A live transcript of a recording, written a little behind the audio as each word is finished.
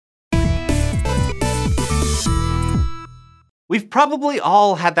We've probably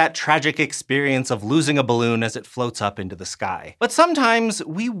all had that tragic experience of losing a balloon as it floats up into the sky. But sometimes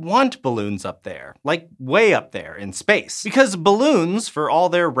we want balloons up there, like way up there in space. Because balloons, for all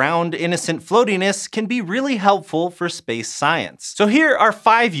their round, innocent floatiness, can be really helpful for space science. So here are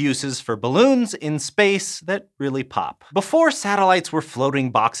 5 uses for balloons in space that really pop. Before satellites were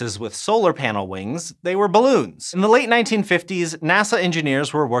floating boxes with solar panel wings, they were balloons. In the late 1950s, NASA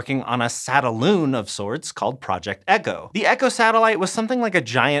engineers were working on a sataloon of sorts called Project Echo. The Echo satellite was something like a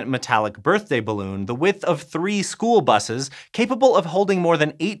giant metallic birthday balloon the width of 3 school buses, capable of holding more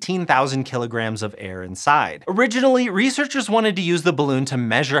than 18,000 kilograms of air inside. Originally, researchers wanted to use the balloon to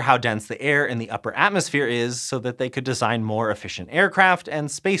measure how dense the air in the upper atmosphere is so that they could design more efficient aircraft and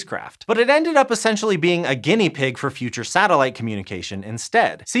spacecraft. But it ended up essentially being a guinea pig for future satellite communication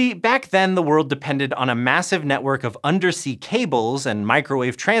instead. See, back then the world depended on a massive network of undersea cables and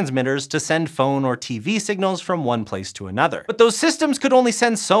microwave transmitters to send phone or TV signals from one place to another. But those systems could only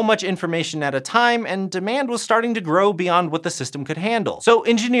send so much information at a time, and demand was starting to grow beyond what the system could handle. So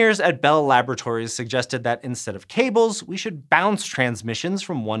engineers at Bell Laboratories suggested that instead of cables, we should bounce transmissions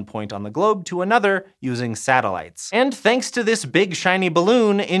from one point on the globe to another using satellites. And thanks to this big shiny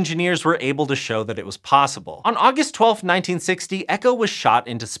balloon, engineers were able to show that it was possible. On August 12, 1960, Echo was shot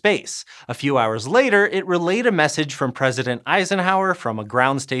into space. A few hours later, it relayed a message from President Eisenhower from a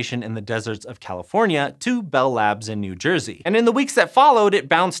ground station in the deserts of California to Bell Labs in New Jersey. And in the weeks that followed, it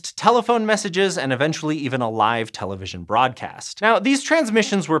bounced telephone messages and eventually even a live television broadcast. Now, these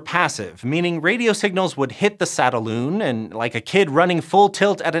transmissions were passive, meaning radio signals would hit the sataloon, and like a kid running full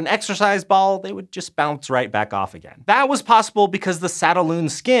tilt at an exercise ball, they would just bounce right back off again. That was possible because the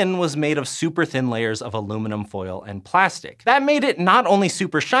sataloon skin was made of super thin layers of aluminum foil and plastic. That made it not only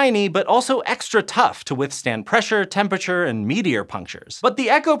super shiny, but also extra tough to withstand pressure, temperature, and meteor punctures. But the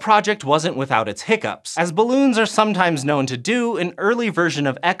Echo project wasn't without its hiccups. As balloons are sometimes known to do, an early version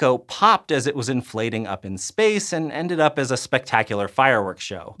of Echo popped as it was inflating up in space and ended up as a spectacular fireworks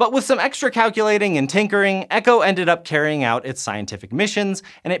show. But with some extra calculating and tinkering, Echo ended up carrying out its scientific missions,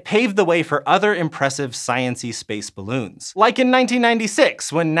 and it paved the way for other impressive science-y space balloons. Like in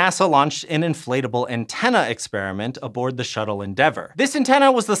 1996, when NASA launched an inflatable antenna experiment aboard the shuttle Endeavour. This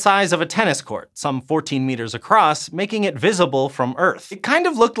antenna was the size of a tennis court, some 14 meters across, making it visible from Earth. It kind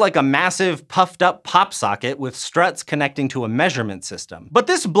of looked like a massive, puffed-up pop socket with struts connecting to a measurement system. But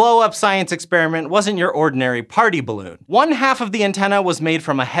this blow-up science experiment wasn't your ordinary party balloon. One half of the antenna was made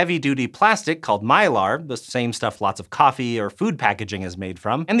from a heavy-duty plastic called mylar, the same stuff lots of coffee or food packaging is made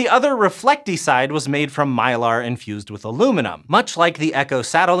from, and the other reflecty side was made from mylar infused with aluminum. Much like the Echo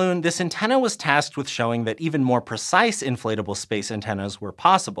sataloon, this antenna was tasked with showing that even more precise inflatable space antennas were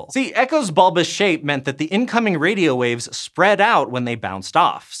possible. See, Echo's bulbous shape meant that the incoming radio waves spread out when they bounced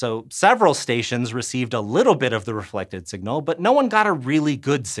off, so several stations received a little bit of the reflected signal, but no one got a really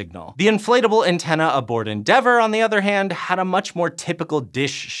good signal. The inflatable antenna aboard Endeavour, on the other hand, had a much more typical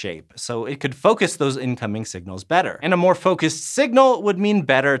dish shape, so it could focus those incoming signals better. And a more focused signal would mean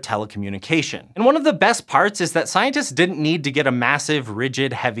better telecommunication. And one of the best parts is that scientists didn't need to get a massive,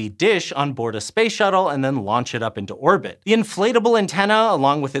 rigid, heavy dish on board a space shuttle and then launch it up into orbit. The inflatable antenna,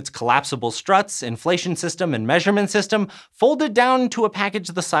 along with its collapsible struts, inflation system, and measurement system, folded down to a package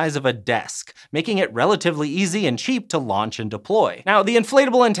the size of a desk, making it relatively easy and cheap to launch and deploy. Now, the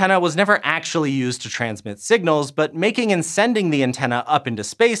inflatable antenna was never actually used to transmit signals, but making and sending the antenna up into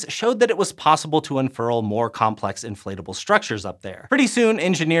space showed that it was possible to unfurl more complex inflatable structures up there. Pretty soon,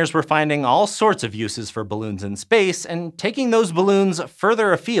 engineers were finding all sorts of uses for balloons in space, and taking those balloons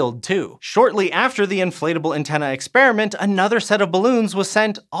further afield too. Shortly after the inflatable antenna experiment, another set of balloons was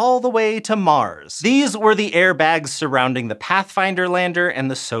sent all the way to Mars. These were the airbags surrounding the Pathfinder lander and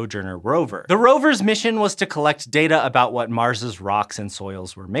the Sojourner rover. The rover's mission was to collect data about what Mars's rocks and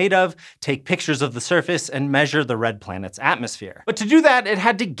soils were made of, take pictures of the surface, and measure the red planet's atmosphere. But to do that, it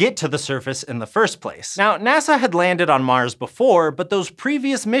had to get to the surface in the first place. Now, NASA had landed on Mars before, but those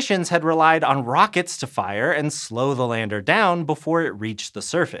previous missions had relied on rockets to fire and slow the lander down before it reached the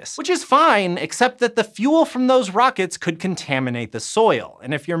surface. Which is fine, except that the fuel from those rockets could contaminate the soil,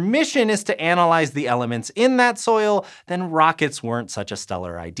 and if your mission is to analyze the elements in that soil, then rockets weren't such a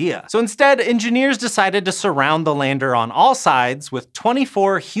stellar idea. So instead, engineers decided to surround the lander on all sides with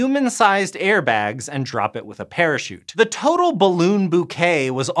 24 human-sized airbags and drop it with a parachute. The total balloon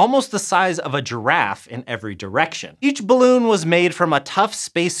bouquet was almost the size of a giraffe in every direction. Each balloon was made from a tough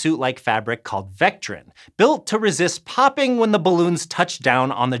spacesuit-like fabric called Vectrin, built to resist popping when the balloons touched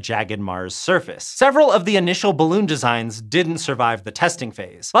down on the jagged Mars surface. Several of the initial balloon designs didn't survive the testing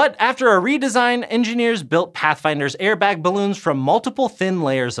phase, but after a redesign, engineers built Pathfinder's airbag balloons from multiple thin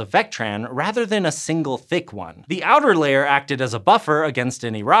layers of Vectran rather than a single thick one. The the outer layer acted as a buffer against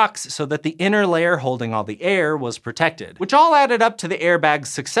any rocks so that the inner layer holding all the air was protected, which all added up to the airbag's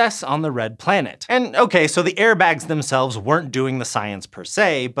success on the red planet. And okay, so the airbags themselves weren't doing the science per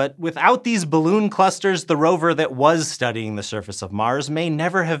se, but without these balloon clusters, the rover that was studying the surface of Mars may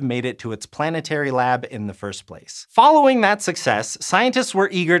never have made it to its planetary lab in the first place. Following that success, scientists were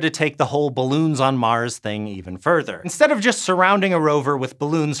eager to take the whole balloons on Mars thing even further. Instead of just surrounding a rover with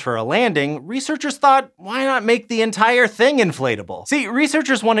balloons for a landing, researchers thought, why not make the entire thing inflatable? See,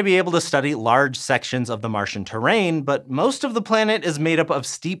 researchers want to be able to study large sections of the Martian terrain, but most of the planet is made up of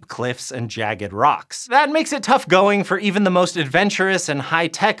steep cliffs and jagged rocks. That makes it tough going for even the most adventurous and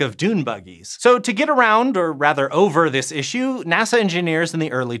high-tech of dune buggies. So to get around, or rather over this issue, NASA engineers in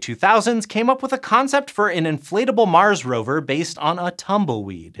the early 2000s came up with a concept for an inflatable Mars rover based on a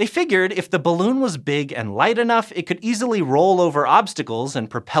tumbleweed. They figured if the balloon was big and light enough, it could easily roll over obstacles and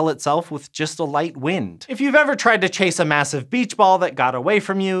propel itself with just a light wind. If you've ever tried to chase a massive beach ball that got away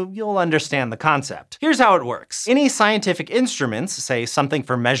from you, you'll understand the concept. Here's how it works. Any scientific instruments, say something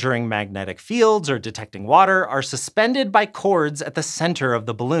for measuring magnetic fields or detecting water, are suspended by cords at the center of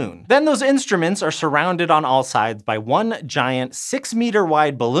the balloon. Then those instruments are surrounded on all sides by one giant 6-meter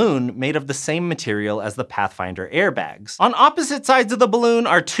wide balloon made of the same material as the Pathfinder airbags. On opposite sides of the balloon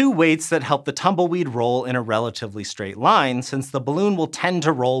are two weights that help the tumbleweed roll in a relatively straight line, since the balloon will tend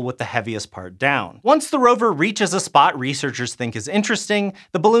to roll with the heaviest part down. Once the rover reaches a spot researchers think is interesting,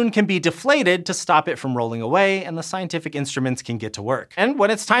 the balloon can be deflated to stop it from rolling away, and the scientific instruments can get to work. And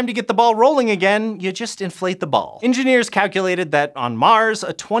when it's time to get the ball rolling again, you just inflate the ball. Engineers calculated that on Mars,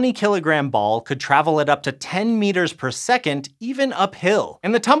 a 20-kilogram ball could travel at up to 10 meters per second, even uphill.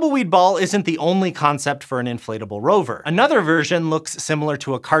 And the tumbleweed ball isn't the only concept for an inflatable rover. Another version looks similar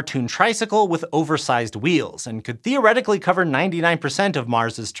to a cartoon tricycle with oversized wheels, and could theoretically cover 99% of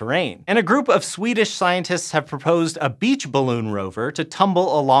Mars's terrain. And a group of Swedish scientists have proposed a beach balloon rover to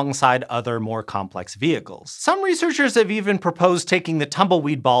tumble alongside other more complex vehicles. Some researchers have even proposed taking the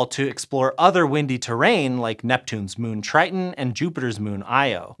tumbleweed ball to explore other windy terrain like Neptune's moon Triton and Jupiter's moon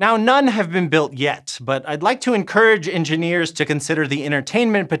Io. Now, none have been built yet, but I'd like to encourage engineers to consider the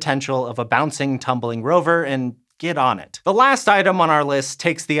entertainment potential of a bouncing, tumbling rover and get on it. The last item on our list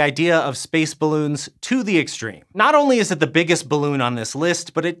takes the idea of space balloons to the extreme. Not only is it the biggest balloon on this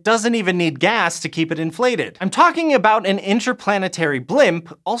list, but it doesn't even need gas to keep it inflated. I'm talking about an interplanetary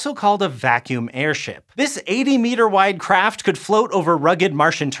blimp, also called a vacuum airship. This 80-meter wide craft could float over rugged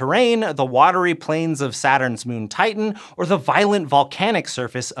Martian terrain, the watery plains of Saturn's moon Titan, or the violent volcanic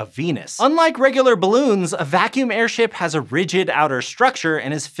surface of Venus. Unlike regular balloons, a vacuum airship has a rigid outer structure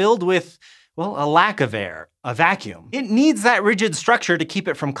and is filled with, well, a lack of air. A vacuum. It needs that rigid structure to keep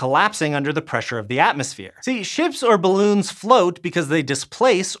it from collapsing under the pressure of the atmosphere. See, ships or balloons float because they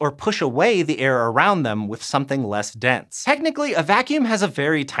displace or push away the air around them with something less dense. Technically, a vacuum has a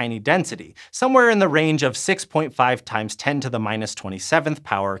very tiny density, somewhere in the range of 6.5 times 10 to the minus 27th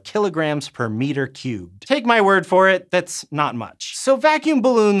power kilograms per meter cubed. Take my word for it, that's not much. So vacuum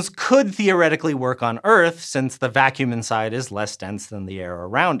balloons could theoretically work on Earth, since the vacuum inside is less dense than the air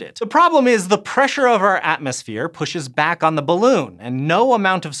around it. The problem is the pressure of our atmosphere pushes back on the balloon, and no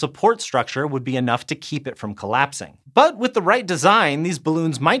amount of support structure would be enough to keep it from collapsing. But with the right design, these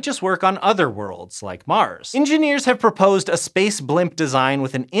balloons might just work on other worlds, like Mars. Engineers have proposed a space blimp design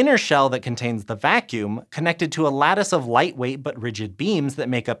with an inner shell that contains the vacuum, connected to a lattice of lightweight but rigid beams that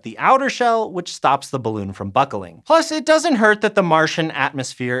make up the outer shell, which stops the balloon from buckling. Plus, it doesn't hurt that the Martian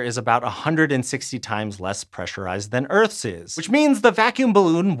atmosphere is about 160 times less pressurized than Earth's is, which means the vacuum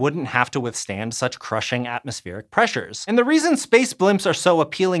balloon wouldn't have to withstand such crushing atmospheric pressures. And the reason space blimps are so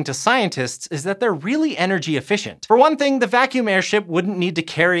appealing to scientists is that they're really energy efficient. For one thing, the vacuum airship wouldn't need to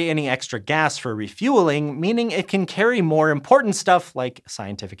carry any extra gas for refueling, meaning it can carry more important stuff like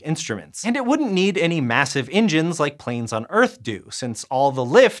scientific instruments. And it wouldn't need any massive engines like planes on Earth do, since all the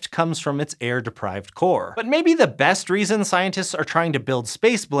lift comes from its air-deprived core. But maybe the best reason scientists are trying to build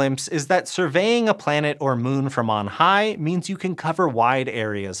space blimps is that surveying a planet or moon from on high means you can cover wide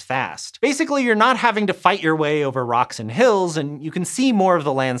areas fast. Basically, you're not having to fight your way over rocks and hills, and you can see more of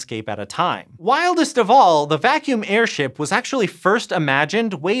the landscape at a time. Wildest of all, the vacuum airship was actually first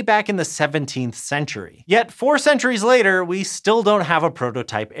imagined way back in the 17th century. Yet 4 centuries later, we still don't have a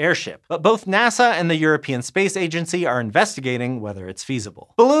prototype airship, but both NASA and the European Space Agency are investigating whether it's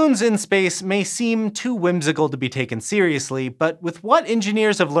feasible. Balloons in space may seem too whimsical to be taken seriously, but with what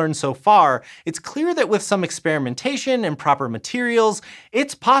engineers have learned so far, it's clear that with some experimentation and proper materials,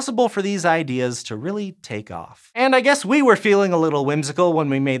 it's possible for these ideas to really take off. And I guess we were feeling a little whimsical when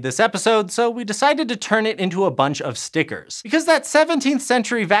we made this episode, so we decided to turn it into a bunch of stickers. Because that 17th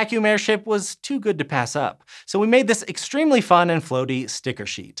century vacuum airship was too good to pass up. So we made this extremely fun and floaty sticker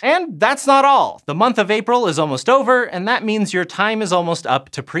sheet. And that's not all. The month of April is almost over, and that means your time is almost up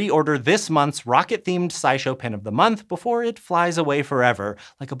to pre-order this month's rocket-themed SciShow pin of the month before it flies away forever,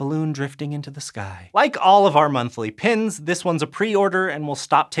 like a balloon drifting into the sky. Like all of our monthly pins, this one's a pre-order, and we'll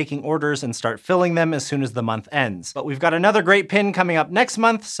stop taking orders and start filling them as soon as the month ends. But we've got another great pin coming up next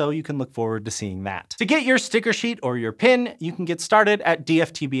month, so you can look forward to seeing that. To get your sticker sheet or your pin, you can get started at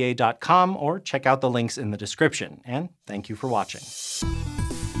dftba.com or check out the links in the description. And thank you for watching.